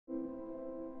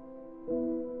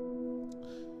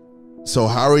so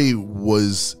Harry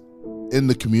was in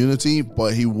the community,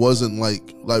 but he wasn't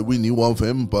like we knew of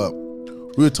him, but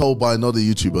we were told by another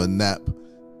YouTuber, Nap,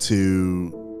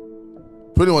 to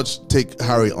pretty much take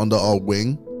Harry under our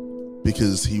wing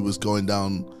because he was going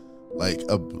down like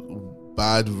a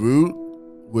bad route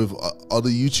with other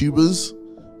YouTubers,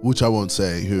 which I won't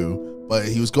say who, but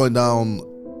he was going down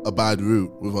a bad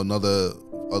route with other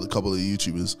couple of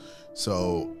YouTubers.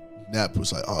 So Nap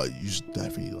was like, oh, you should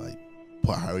definitely like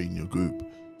put Harry in your group,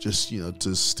 just, you know,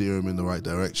 to steer him in the right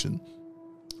direction.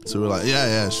 So we're like,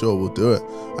 yeah, sure, we'll do it.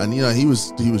 And you know, he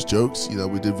was jokes. You know,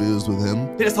 we did videos with him. I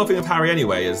think that's the whole thing with Harry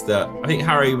anyway, is that I think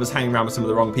Harry was hanging around with some of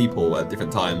the wrong people at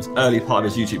different times. Early part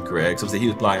of his YouTube career, because obviously he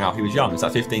was blowing up. He was young. He was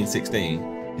like 15,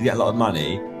 16. He get a lot of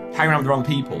money. Hang around with the wrong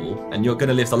people, and you're going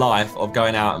to live the life of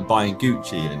going out and buying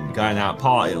Gucci and going out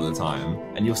partying all the time.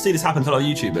 And you'll see this happen to a lot of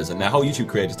YouTubers, and their whole YouTube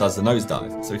career just does the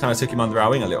nosedive. So we kind of took him under our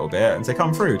wing a little bit and said,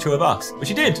 come through, chill with us. Which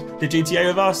he did. Did GTA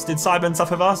with us, did sidemen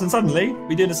stuff with us, and suddenly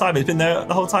we did a sidemen. He's been there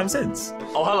the whole time since.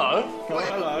 Oh, hello. Wait,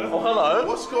 oh, hello. Oh, hello.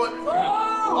 What's going on?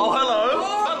 Oh, hello.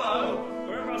 Hello.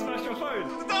 Wherever I smashed your phone.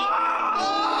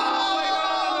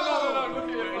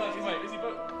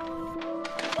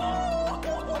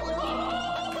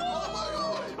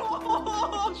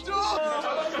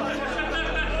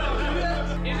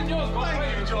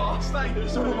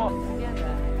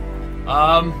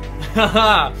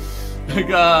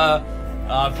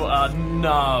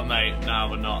 No, mate, no,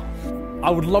 we're not. I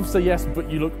would love to say yes, but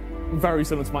you look very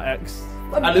similar to my ex.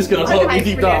 And it's gonna hold me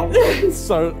deep down.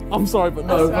 So, I'm sorry, but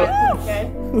no.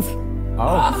 Okay.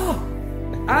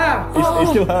 He's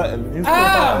still hurting. He's still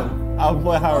hurting. Our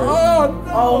boy Harry. Oh,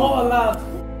 no. Oh, what a lad.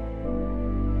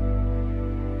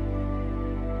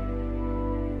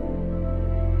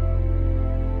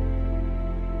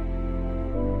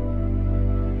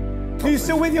 Are you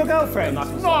still with your girlfriend? No!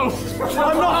 I'm not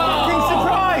fucking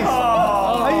surprised!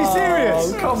 Are you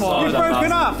serious? Come on. You've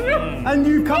broken up and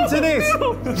you've come to this.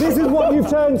 This is what you've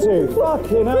turned to.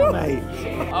 Fucking hell, mate.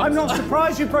 I'm not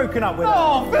surprised you've broken up with her.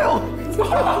 Oh, Phil!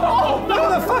 Look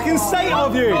at the fucking state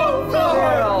of you!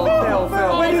 Phil.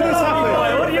 When did this happen?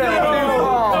 What are you doing?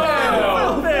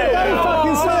 Don't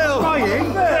fucking start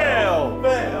crying.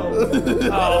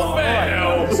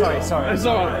 Sorry. It's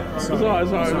alright. It's alright.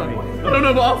 I don't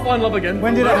know, but I'll find love again.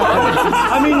 When did it happen?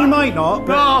 I mean, you might not,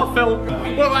 but... Oh, Phil.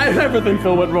 Well, everything,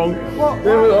 Phil, went wrong. What?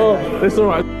 Oh, it's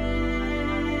alright.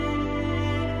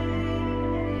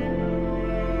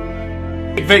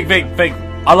 Vic.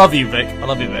 I love you, Vic. I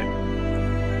love you, Vic.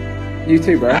 You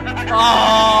too, bro.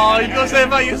 Oh, you gotta say it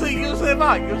back. You gotta say it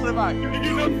back.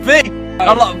 Vic!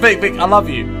 Vic, I love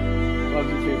you. Love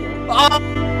you too, bro.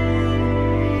 Oh.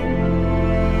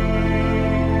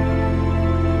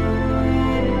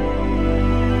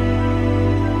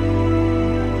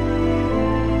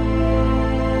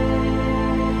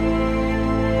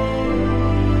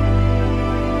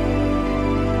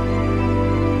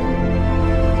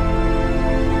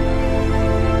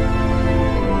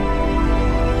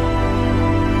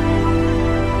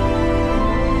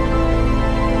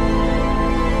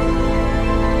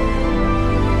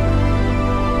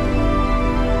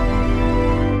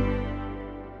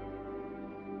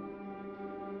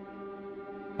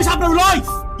 No life!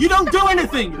 You don't do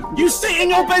anything! You sit in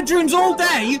your bedrooms all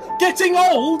day, getting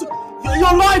old,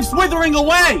 your life's withering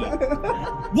away!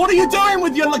 What are you doing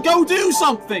with your life? Go do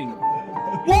something!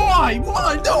 Why?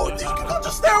 No, you can't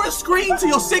just stare at a screen till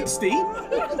you're 60!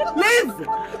 Live!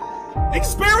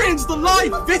 Experience the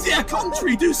life! Visit a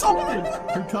country! Do something!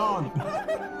 You can't.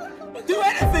 Do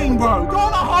anything, bro! Go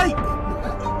on a hike!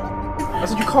 I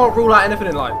said you can't rule out anything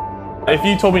in life. If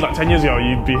you told me like 10 years ago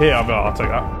you'd be here, I'd be like, I'll take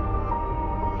that.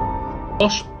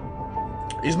 Josh,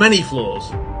 he's many flaws.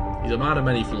 He's a man of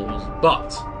many flaws.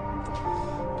 But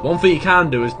one thing he can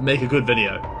do is make a good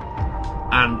video.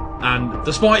 And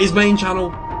despite his main channel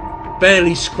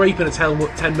barely scraping a 10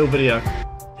 mil video,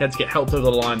 he had to get help over the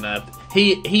line there.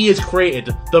 He has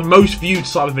created the most viewed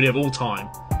cyber video of all time.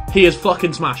 He has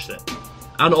fucking smashed it.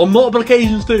 And on multiple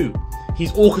occasions too,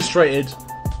 he's orchestrated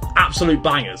absolute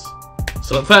bangers.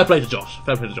 So fair play to Josh.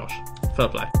 Fair play to Josh. Fair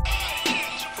play.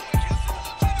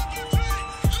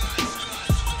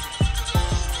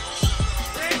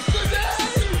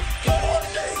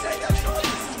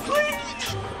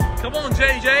 Come on,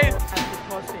 JJ!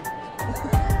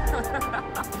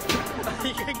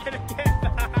 You can get a